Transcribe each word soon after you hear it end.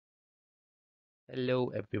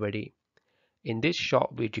Hello everybody. In this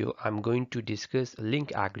short video, I'm going to discuss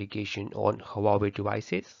link aggregation on Huawei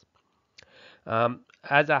devices.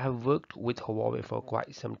 As I have worked with Huawei for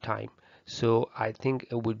quite some time, so I think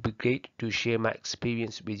it would be great to share my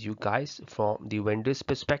experience with you guys from the vendor's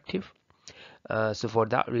perspective. So for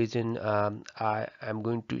that reason, I am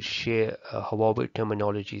going to share Huawei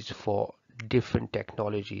terminologies for different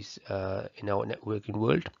technologies in our networking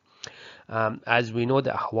world. As we know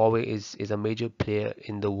that Huawei is a major player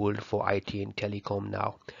in the world for IT and telecom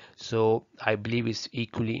now, so I believe it's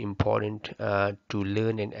equally important to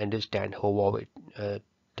learn and understand Huawei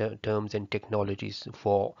terms and technologies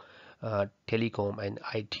for telecom and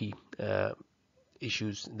IT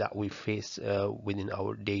issues that we face within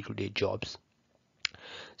our day-to-day jobs.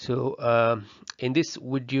 So in this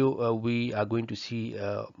video, we are going to see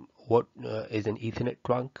what is an Ethernet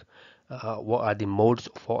trunk, what are the modes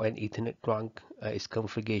for an Ethernet trunk, its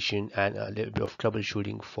configuration, and a little bit of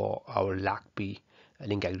troubleshooting for our LACP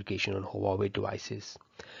link aggregation on Huawei devices.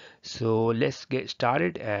 So let's get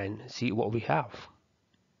started and see what we have.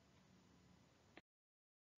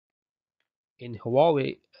 In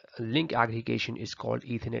Huawei, link aggregation is called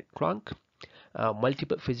Ethernet trunk.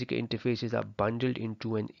 Multiple physical interfaces are bundled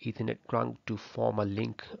into an Ethernet trunk to form a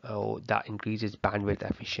link that increases bandwidth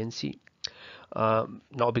efficiency.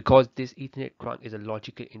 Now, because this Ethernet trunk is a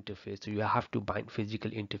logical interface, so you have to bind physical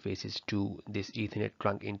interfaces to this Ethernet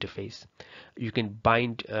trunk interface. You can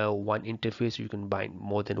bind one interface, you can bind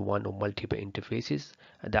more than one or multiple interfaces.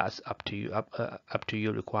 That's up to you, up to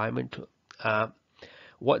your requirement.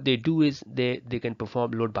 What they do is they can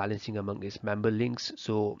perform load balancing among its member links.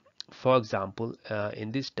 So for example,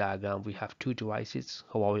 in this diagram we have two devices,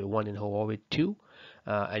 Huawei 1 and Huawei 2,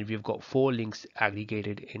 and we've got four links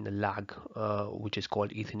aggregated in the lag, which is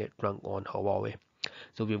called Ethernet trunk on Huawei.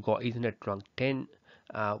 So we've got Ethernet trunk 10.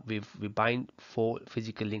 We bind four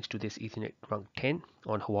physical links to this Ethernet trunk 10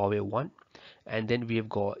 on Huawei 1, and then we've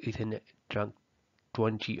got Ethernet trunk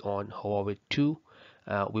 20 on Huawei 2.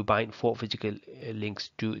 We bind four physical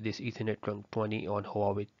links to this Ethernet trunk 20 on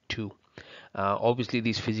Huawei 2. Obviously,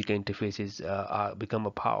 these physical interfaces become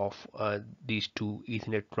a part of these two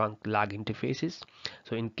Ethernet trunk lag interfaces.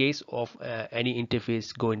 So in case of any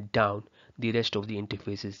interface going down, the rest of the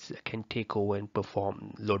interfaces can take over and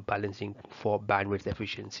perform load balancing for bandwidth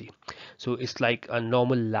efficiency. So it's like a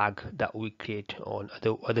normal lag that we create on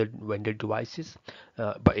other vendor devices,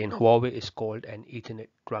 but in Huawei it's called an Ethernet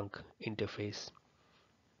trunk interface.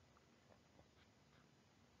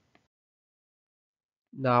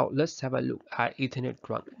 Now let's have a look at Ethernet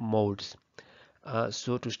trunk modes.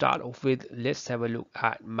 So to start off with, let's have a look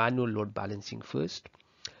at manual load balancing first.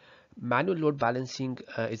 Manual load balancing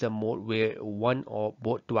is a mode where one or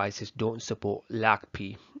both devices don't support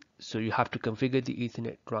LACP. So you have to configure the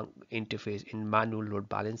Ethernet trunk interface in manual load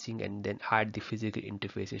balancing and then add the physical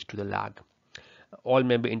interfaces to the lag. All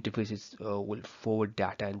member interfaces will forward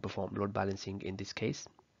data and perform load balancing in this case.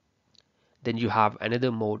 Then you have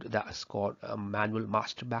another mode that's called a manual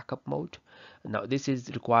master backup mode. Now this is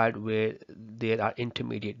required where there are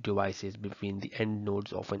intermediate devices between the end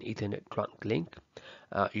nodes of an Ethernet trunk link.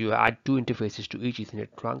 You add two interfaces to each Ethernet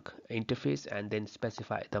trunk interface and then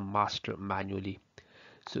specify the master manually.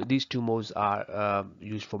 So these two modes are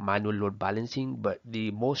used for manual load balancing, but the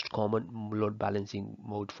most common load balancing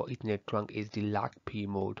mode for Ethernet trunk is the LACP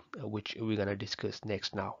mode, which we're going to discuss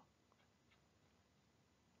next now.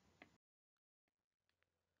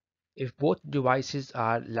 If both devices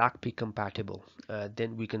are LACP compatible,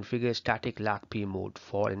 then we configure static LACP mode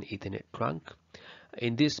for an Ethernet trunk.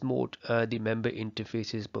 In this mode, the member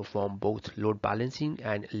interfaces perform both load balancing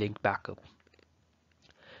and link backup.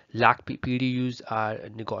 LACP PDUs are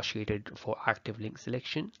negotiated for active link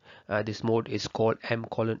selection. This mode is called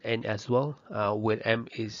M:(N) as well, where M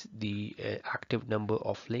is the active number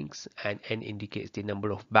of links and N indicates the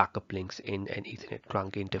number of backup links in an Ethernet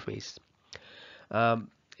trunk interface.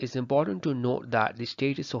 It's important to note that the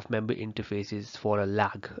status of member interfaces for a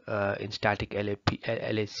lag in static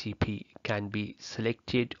LACP can be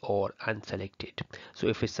selected or unselected. So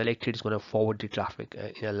if it's selected, it's going to forward the traffic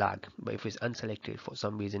in a lag, but if it's unselected for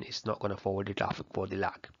some reason, it's not going to forward the traffic for the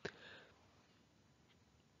lag.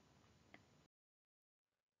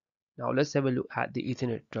 Now let's have a look at the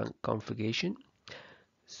Ethernet trunk configuration.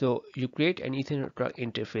 So you create an Ethernet trunk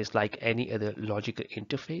interface like any other logical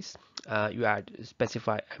interface. You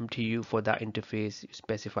specify MTU for that interface, you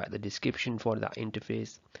specify the description for that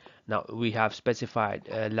interface. Now we have specified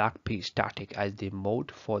LACP static as the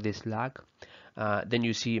mode for this lag. Then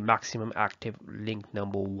you see maximum active link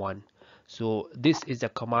number 1. So this is a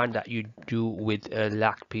command that you do with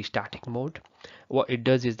LACP static mode. What it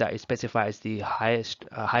does is that it specifies the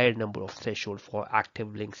higher number of threshold for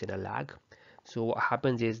active links in a lag. So what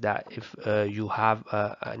happens is that if you have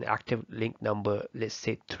an active link number, let's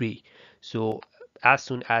say 3, so as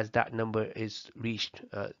soon as that number is reached,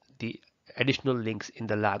 the additional links in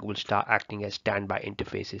the lag will start acting as standby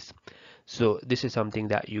interfaces. So this is something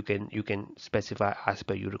that you can specify as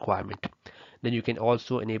per your requirement. Then you can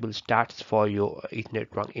also enable stats for your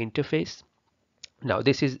Ethernet trunk interface. Now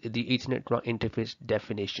this is the Ethernet trunk interface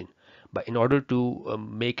definition, but in order to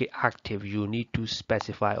make it active, you need to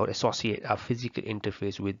specify or associate a physical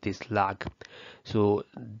interface with this lag. So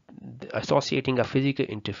associating a physical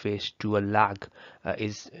interface to a lag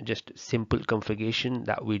is just simple configuration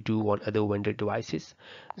that we do on other vendor devices.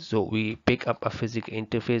 So we pick up a physical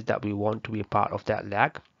interface that we want to be a part of that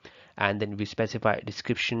lag, and then we specify a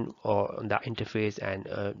description or on that interface, and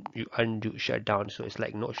you undo shutdown, so it's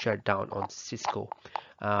like no shutdown on Cisco,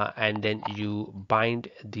 and then you bind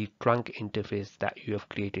the trunk interface that you have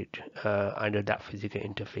created under that physical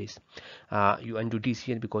interface. You undo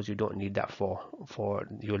DCN because you don't need that for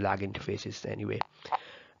your lag interfaces anyway.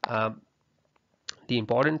 um, the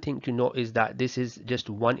important thing to know is that this is just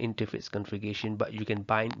one interface configuration, but you can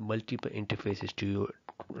bind multiple interfaces to your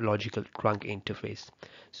logical trunk interface.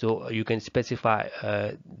 So you can specify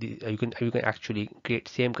you can actually create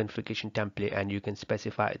same configuration template, and you can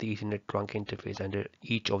specify the Ethernet trunk interface under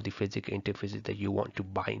each of the physical interfaces that you want to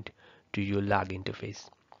bind to your lag interface.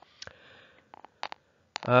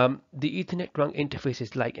 The Ethernet trunk interface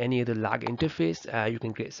is like any other lag interface. You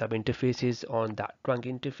can create sub interfaces on that trunk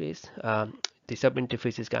interface. The sub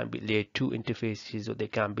interfaces can be layer 2 interfaces, or they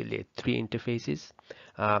can be layer 3 interfaces.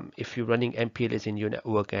 If you're running MPLS in your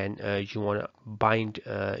network and you want to bind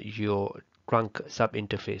your trunk sub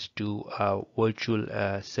interface to a virtual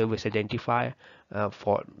service identifier,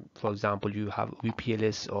 for example, you have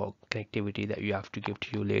VPLS or connectivity that you have to give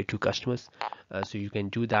to your layer 2 customers, so you can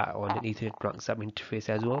do that on an Ethernet trunk sub interface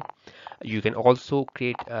as well. You can also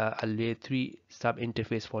create a layer 3 sub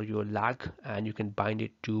interface for your lag, and you can bind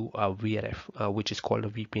it to a VRF, which is called a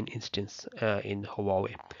VPN instance in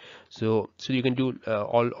Huawei. So you can do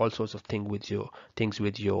all sorts of things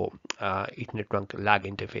with your Ethernet trunk lag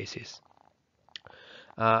interfaces.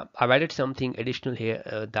 I've added something additional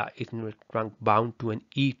here, that Ethernet trunk bound to an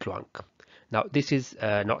E-trunk. Now this is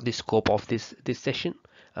not the scope of this session,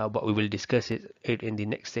 but we will discuss it in the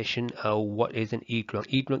next session. What is an E-trunk?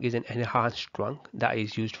 E-trunk is an enhanced trunk that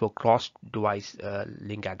is used for cross-device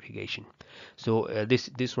link aggregation. So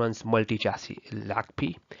this runs multi-chassis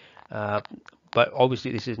LACP. But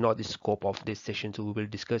obviously this is not the scope of this session, so we will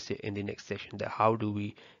discuss it in the next session, that how do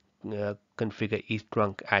we configure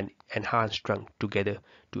Eth-Trunk and enhanced trunk together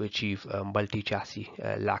to achieve multi-chassis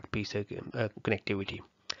LACP connectivity.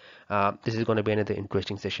 This is going to be another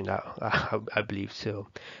interesting session, I believe. So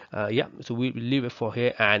yeah, so we will leave it for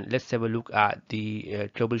here, and let's have a look at the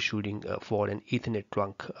troubleshooting for an Ethernet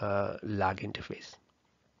trunk lag interface.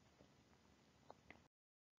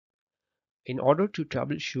 In order to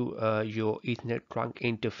troubleshoot your Ethernet trunk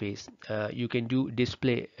interface, you can do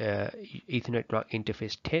display Ethernet trunk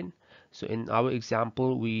interface 10. So in our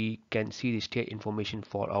example, we can see the state information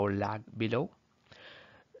for our lag below.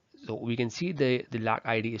 So we can see the lag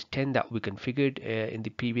ID is 10 that we configured in the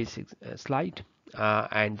previous slide.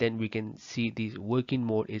 And then we can see the working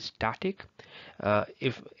mode is static.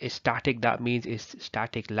 If it's static, that means it's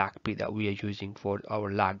static LACP that we are using for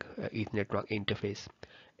our lag Ethernet trunk interface.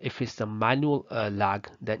 If it's a manual lag,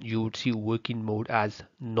 then you would see working mode as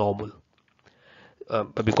normal.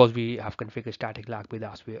 But because we have configured static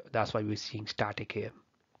LACP, that's why we're seeing static here.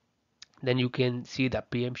 Then you can see that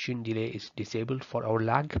preemption delay is disabled for our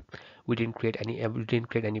lag. We didn't create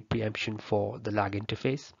any preemption for the lag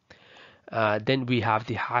interface. Then we have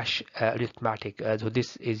the hash arithmetic. So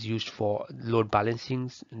this is used for load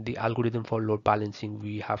balancing. The algorithm for load balancing,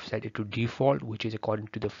 we have set it to default, which is according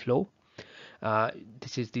to the flow.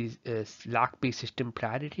 This is the LACP system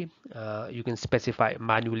priority. You can specify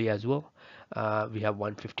manually as well. We have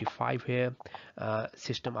 155 here.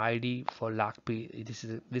 System ID for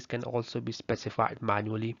LACP. This can also be specified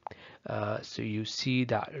manually. So you see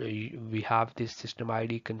that we have this system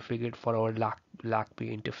ID configured for our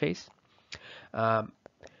LACP interface.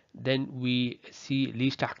 Then we see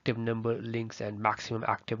least active number links and maximum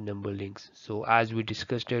active number links. So as we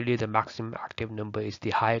discussed earlier, the maximum active number is the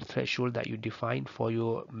higher threshold that you define for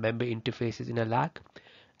your member interfaces in a lag.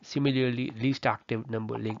 Similarly, least active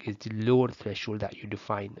number link is the lower threshold that you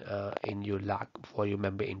define in your lag for your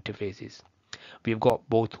member interfaces. We've got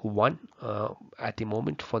both 1 at the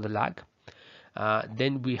moment for the lag.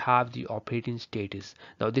 Then we have the operating status.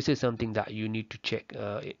 Now this is something that you need to check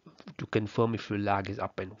to confirm if your lag is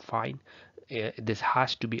up and fine. This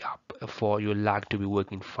has to be up for your lag to be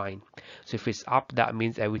working fine. So if it's up, that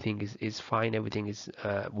means everything is fine, everything is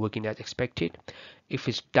working as expected. If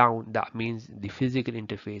it's down, that means the physical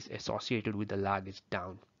interface associated with the lag is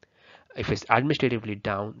down. If it's administratively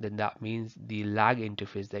down, then that means the lag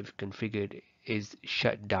interface that you've configured is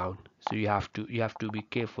shut down. So you have to be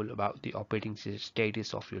careful about the operating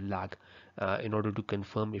status of your lag in order to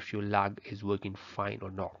confirm if your lag is working fine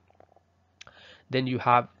or not. Then you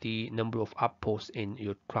have the number of up ports in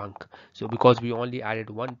your trunk. So because we only added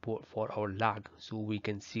one port for our lag, so we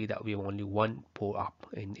can see that we have only one port up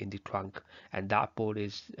in the trunk, and that port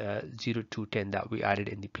is 0 to 10 that we added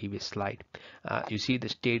in the previous slide. You see the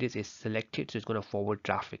status is selected, so it's going to forward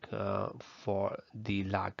traffic for the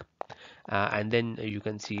lag. And then you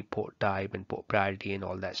can see port type and port priority and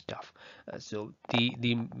all that stuff. So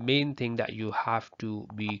the main thing that you have to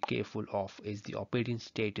be careful of is the operating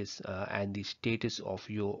status and the status of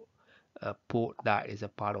your port that is a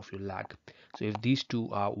part of your lag. So if these two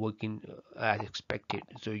are working as expected,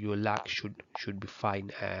 so your lag should be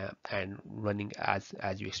fine and running as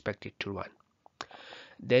you expect it to run.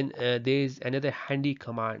 Then there is another handy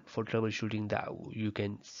command for troubleshooting that you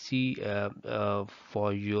can see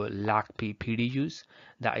for your LACP PDUs,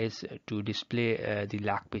 that is to display the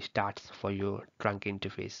LACP stats for your trunk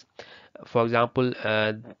interface. For example,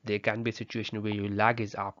 there can be a situation where your lag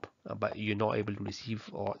is up, but you're not able to receive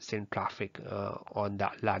or send traffic on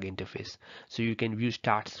that lag interface. So you can view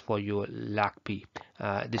stats for your LACP.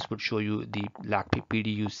 This would show you the LACP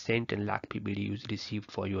PDUs sent and LACP PDUs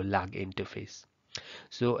received for your lag interface.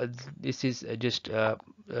 So this is just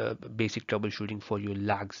basic troubleshooting for your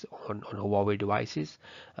lags on Huawei devices.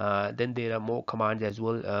 Then there are more commands as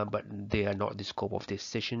well, but they are not the scope of this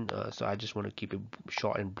session, so I just want to keep it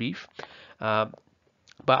short and brief. But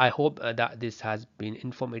I hope that this has been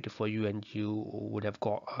informative for you and you would have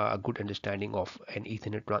got a good understanding of an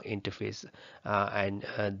Ethernet trunk interface and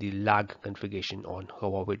the lag configuration on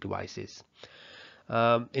Huawei devices.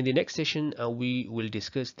 In the next session, we will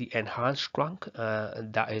discuss the enhanced trunk,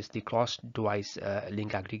 that is the cross-device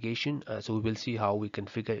link aggregation. So we will see how we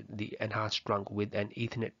configure the enhanced trunk with an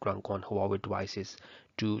Ethernet trunk on Huawei devices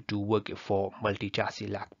to work for multi-chassis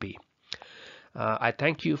LACP. I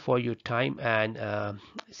thank you for your time and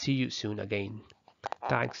see you soon again.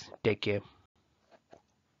 Thanks. Take care.